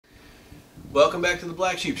Welcome back to the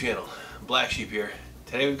Blacksheep channel. Blacksheep here.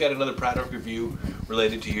 Today we've got another product review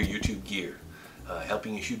related to your YouTube gear,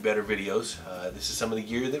 helping you shoot better videos. This is some of the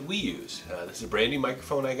gear that we use. This is a brand new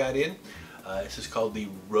microphone I got in. This is called the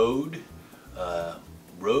Rode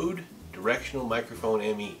Directional Microphone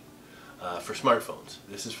ME for smartphones.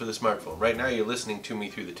 This is for the smartphone. Right now you're listening to me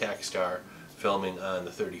through the Takstar, filming on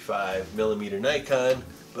the 35mm Nikon,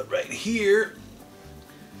 but right here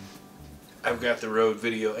I've got the Rode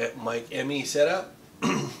Video Mic Me set up.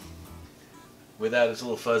 With that, it's a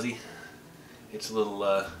little fuzzy. It's a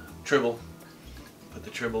little tribble. Put the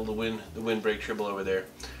tribble, the windbreak tribble over there.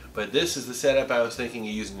 But this is the setup I was thinking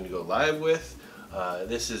of using to go live with.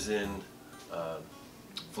 This is in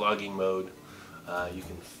vlogging mode. You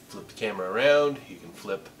can flip the camera around. You can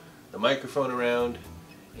flip the microphone around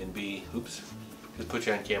and be, oops, just put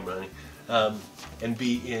you on camera, honey, and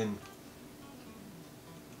be in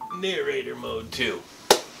narrator mode too.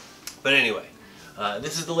 But anyway,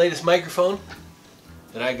 this is the latest microphone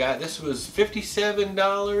that I got. This was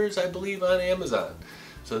 $57, I believe, on Amazon.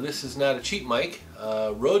 So this is not a cheap mic.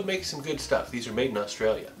 Rode makes some good stuff. These are made in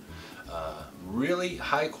Australia. Really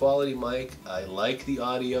high quality mic. I like the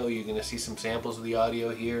audio. You're going to see some samples of the audio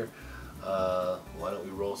here. Why don't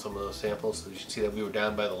we roll some of those samples? So you can see that we were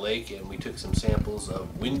down by the lake and we took some samples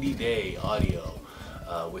of windy day audio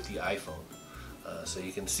with the iPhone. So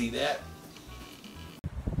you can see that.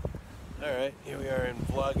 Alright, here we are in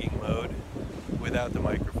vlogging mode without the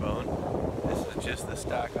microphone. This is just the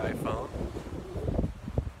stock iPhone.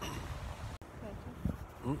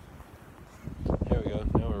 Here we go,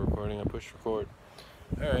 now we're recording. I push record.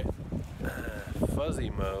 Alright,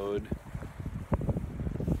 fuzzy mode.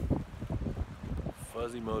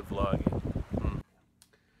 Fuzzy mode vlogging.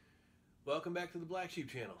 Welcome back to the Blacksheep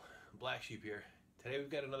channel. Blacksheep here. Today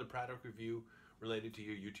we've got another product review related to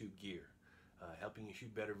your YouTube gear, helping you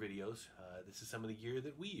shoot better videos. This is some of the gear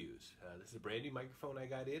that we use. This is a brand new microphone I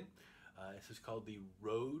got in. This is called the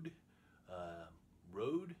Rode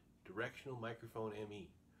Directional Microphone ME.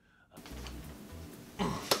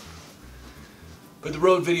 But the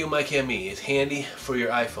Rode Video Mic ME is handy for your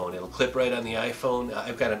iPhone. It'll clip right on the iPhone.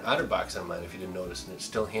 I've got an OtterBox on mine, if you didn't notice, and it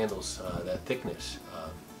still handles that thickness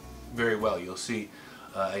very well. You'll see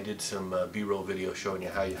I did some B-roll video showing you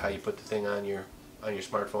how you put the thing on your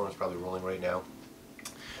smartphone. It's probably rolling right now.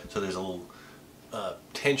 So there's a little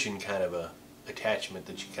tension kind of a attachment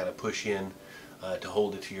that you kind of push in to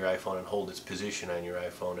hold it to your iPhone and hold its position on your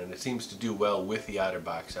iPhone, and it seems to do well with the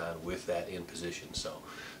OtterBox on with that in position. So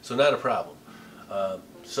not a problem.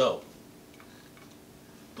 So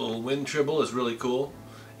the little wind tribble is really cool,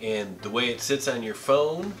 and the way it sits on your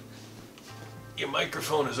phone, your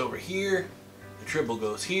microphone is over here. The tribble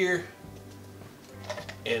goes here,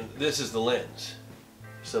 and this is the lens,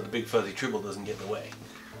 so the big fuzzy tribble doesn't get in the way.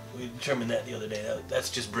 We determined that the other day. That's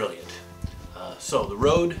just brilliant. So the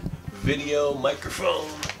Rode Video Microphone,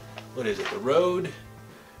 what is it? The Rode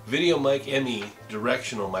Video Mic ME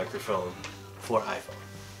Directional Microphone for iPhone.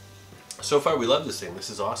 So far we love this thing. This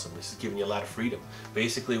is awesome. This is giving you a lot of freedom.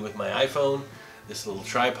 Basically with my iPhone, this little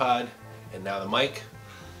tripod, and now the mic,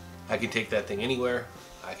 I can take that thing anywhere.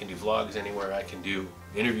 I can do vlogs anywhere, I can do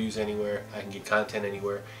interviews anywhere, I can get content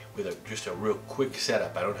anywhere with just a real quick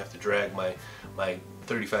setup. I don't have to drag my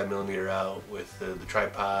 35mm out with the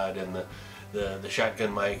tripod and the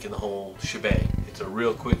shotgun mic and the whole shebang. It's a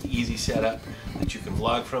real quick, easy setup that you can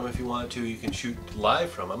vlog from if you want to. You can shoot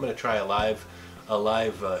live from. I'm going to try a live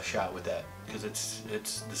shot with that, because it's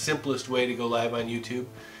the simplest way to go live on YouTube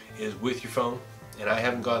is with your phone, and I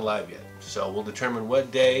haven't gone live yet. So we'll determine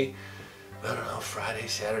what day. I don't know, Friday,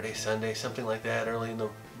 Saturday, Sunday, something like that, early in the,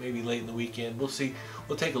 maybe late in the weekend. We'll see.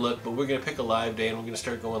 We'll take a look, but we're going to pick a live day and we're going to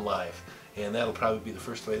start going live. And that'll probably be the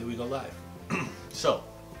first way that we go live. So,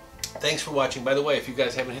 thanks for watching. By the way, if you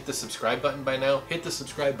guys haven't hit the subscribe button by now, hit the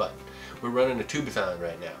subscribe button. We're running a tubathon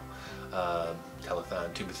right now.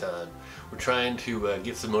 Telethon, tubathon. We're trying to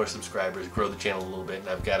get some more subscribers, grow the channel a little bit, and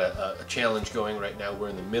I've got a challenge going right now. We're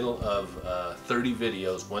in the middle of 30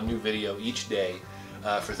 videos, one new video each day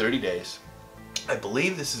for 30 days. I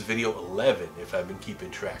believe this is video 11 if I've been keeping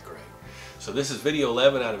track right. So this is video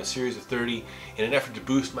 11 out of a series of 30 in an effort to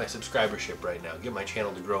boost my subscribership right now, get my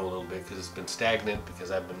channel to grow a little bit, because it's been stagnant because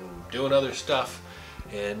I've been doing other stuff,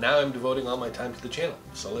 and now I'm devoting all my time to the channel.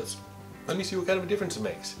 So let me see what kind of a difference it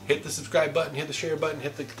makes. Hit the subscribe button, hit the share button,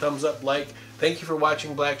 hit the thumbs up, like. Thank you for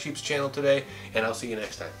watching Blacksheep's channel today, and I'll see you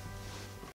next time.